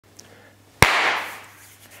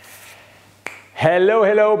Hello,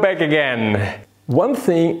 hello, back again. One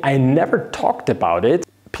thing I never talked about it,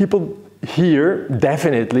 people hear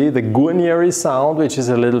definitely the Guarneri sound, which is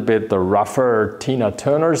a little bit the rougher Tina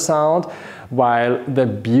Turner sound, while the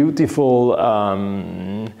beautiful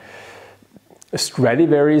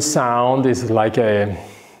Stradivari sound is like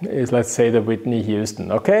let's say the Whitney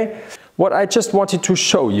Houston, okay? What I just wanted to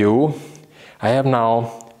show you, I have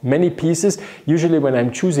now many pieces. Usually when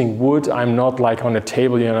I'm choosing wood, I'm not like on a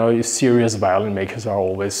table, you know, serious violin makers are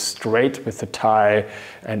always straight with the tie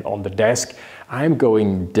and on the desk. I'm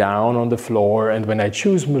going down on the floor, and when I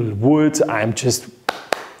choose wood, I'm just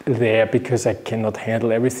there because I cannot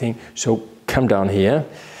handle everything. So come down here.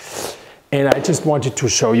 And I just wanted to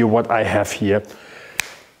show you what I have here.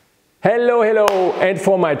 Hello, hello, and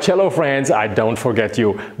for my cello friends, I don't forget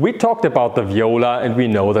you. We talked about the viola, and we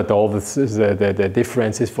know that all this is the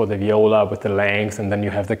differences for the viola with the length, and then you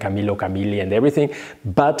have the Camillo Camilli and everything.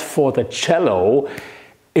 But for the cello,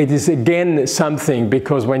 it is again something,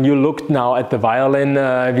 because when you looked now at the violin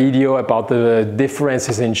video about the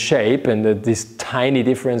differences in shape and this tiny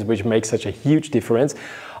difference which makes such a huge difference,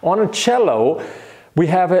 on a cello we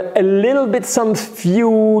have a little bit, some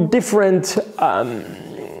few different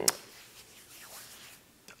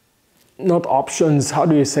not options, how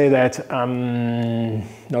do you say that,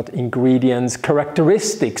 not ingredients,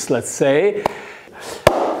 characteristics, let's say.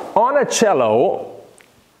 On a cello,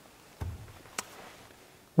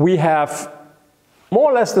 we have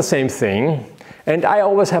more or less the same thing, and I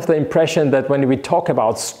always have the impression that when we talk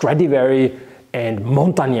about Stradivari and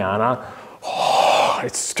Montagnana,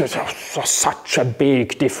 it's just such a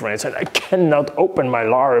big difference, and I cannot open my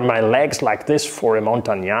legs like this for a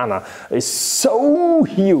Montagnana. It's so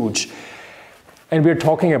huge. And we're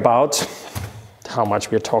talking about, how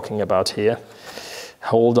much we're talking about here.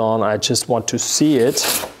 Hold on, I just want to see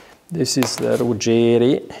it. This is the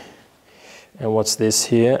Ruggieri. And what's this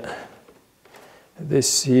here?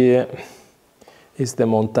 This here is the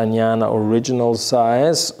Montagnana original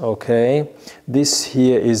size, okay. This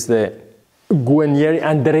here is the Guarneri,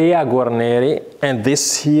 Andrea Guarneri, and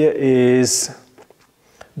this here is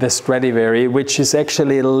the Stradivari, which is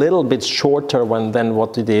actually a little bit shorter than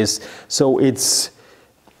what it is. So it's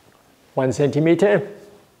 1 centimeter,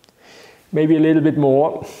 maybe a little bit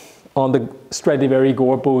more on the Stradivari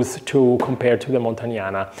Gore Booth compared to the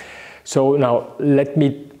Montagnana. So now let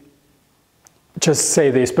me just say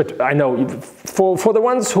this, but I know for the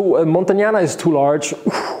ones who Montagnana is too large,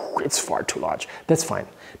 it's far too large, that's fine.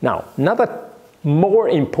 Now, another more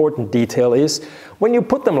important detail is when you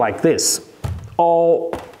put them like this,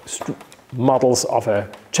 all models of a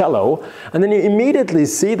cello, and then you immediately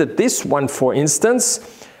see that this one, for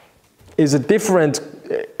instance, is a different,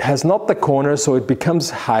 has not the corner, so it becomes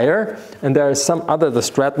higher, and there is some other, the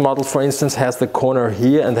Strat model, for instance, has the corner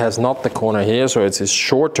here and has not the corner here, so it's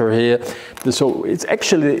shorter here. So it's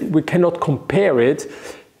actually, we cannot compare it,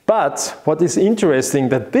 but what is interesting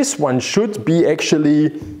that this one should be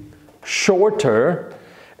actually shorter,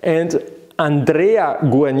 and Andrea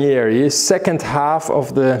Guarneri, second half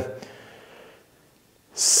of the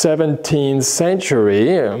 17th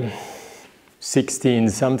century, 16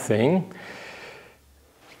 something,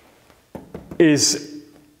 is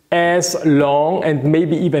as long and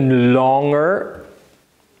maybe even longer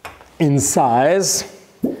in size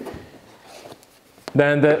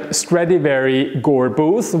than the Stradivari Gore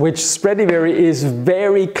Booth, which Stradivari is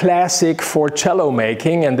very classic for cello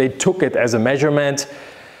making, and they took it as a measurement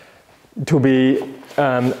to be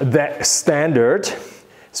the standard.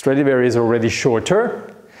 Stradivari is already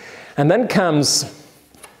shorter. And then comes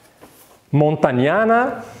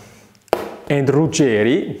Montagnana and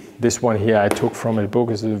Ruggieri. This one here I took from a book.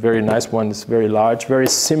 It's a very nice one. It's very large, very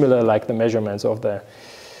similar like the measurements of the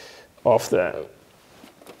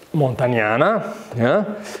Montagnana.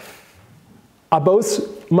 Yeah, are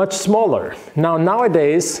both much smaller. Now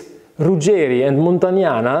nowadays Ruggieri and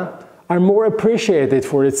Montagnana are more appreciated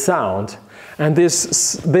for its sound, and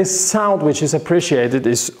this sound which is appreciated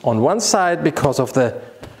is on one side because of the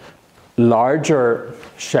larger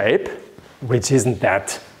shape, which isn't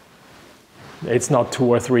that, it's not 2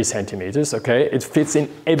 or 3 centimeters, okay? It fits in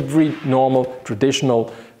every normal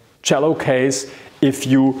traditional cello case if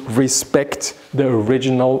you respect the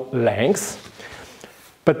original length.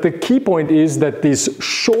 But the key point is that this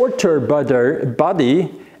shorter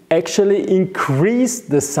body actually increased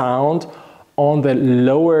the sound on the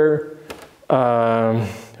lower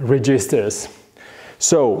registers.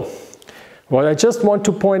 So, what I just want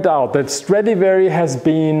to point out that Stradivari has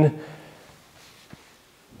been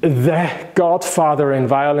the godfather in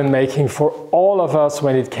violin making for all of us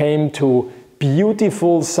when it came to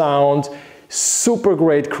beautiful sound, super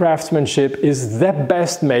great craftsmanship, is the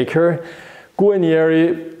best maker.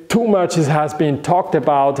 Guarnieri, too much has been talked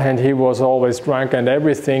about, and he was always drunk and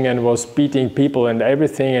everything, and was beating people and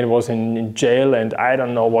everything, and was in jail, and I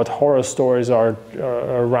don't know what horror stories are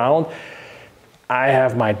around. I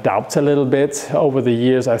have my doubts a little bit. Over the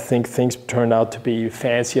years, I think things turned out to be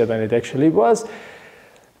fancier than it actually was.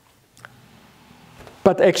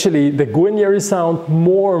 But actually, the Guarnieri sound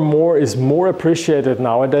more and more is more appreciated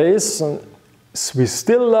nowadays. We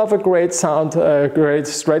still love a great sound, great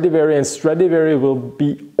Stradivari, and Stradivari will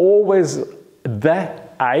be always the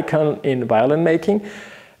icon in violin making.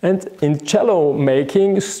 And in cello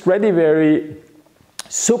making, Stradivari,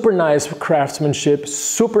 super nice craftsmanship,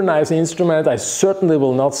 super nice instrument. I certainly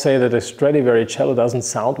will not say that a Stradivari cello doesn't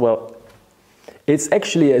sound well. It's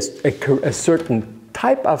actually a certain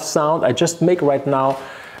type of sound. I just make right now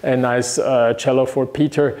a nice cello for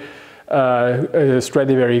Peter,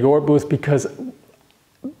 Stradivari Gore Booth, because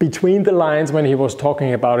between the lines when he was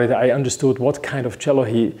talking about it, I understood what kind of cello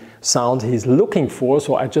sound he's looking for.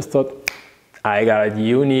 So I just thought, I got it,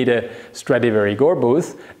 you need a Stradivari Gore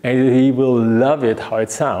Booth, and he will love it how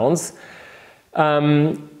it sounds.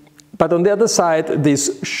 But on the other side,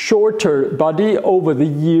 this shorter body over the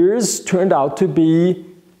years turned out to be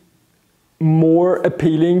more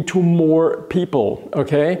appealing to more people,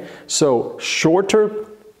 okay? So shorter,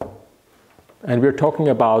 and we're talking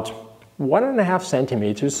about 1.5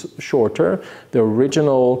 centimeters shorter. The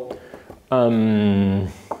original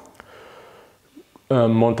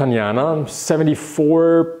Montagnana,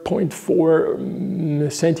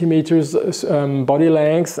 74.4 centimeters body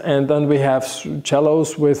length, and then we have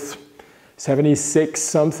cellos with 76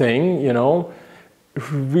 something, you know,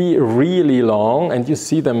 really long, and you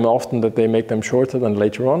see them often that they make them shorter than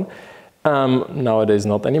later on. Nowadays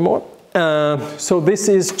not anymore. So this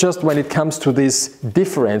is just when it comes to these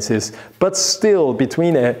differences, but still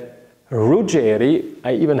between a Ruggieri,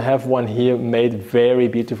 I even have one here made, very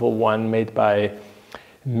beautiful one made by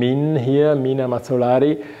Mina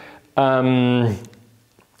Mazzolari,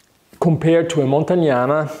 compared to a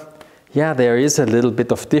Montagnana. Yeah, there is a little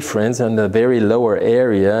bit of difference in the very lower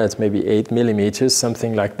area. It's maybe 8 millimeters,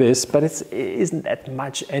 something like this, but it isn't that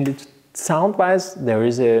much. And sound-wise, there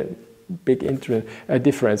is a big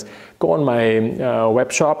difference. Go on my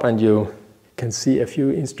web shop and you can see a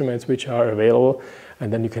few instruments which are available,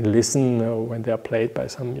 and then you can listen when they are played by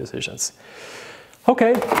some musicians.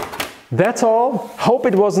 Okay, that's all. Hope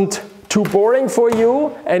it wasn't too boring for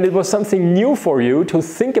you, and it was something new for you to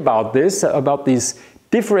think about this, about these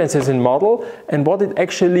differences in model, and what it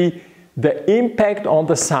actually, the impact on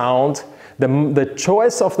the sound, the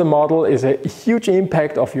choice of the model is a huge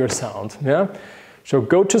impact of your sound. Yeah? So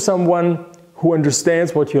go to someone who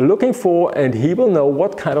understands what you're looking for, and he will know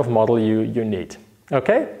what kind of model you need.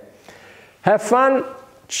 Okay? Have fun.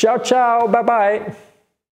 Ciao, ciao. Bye-bye.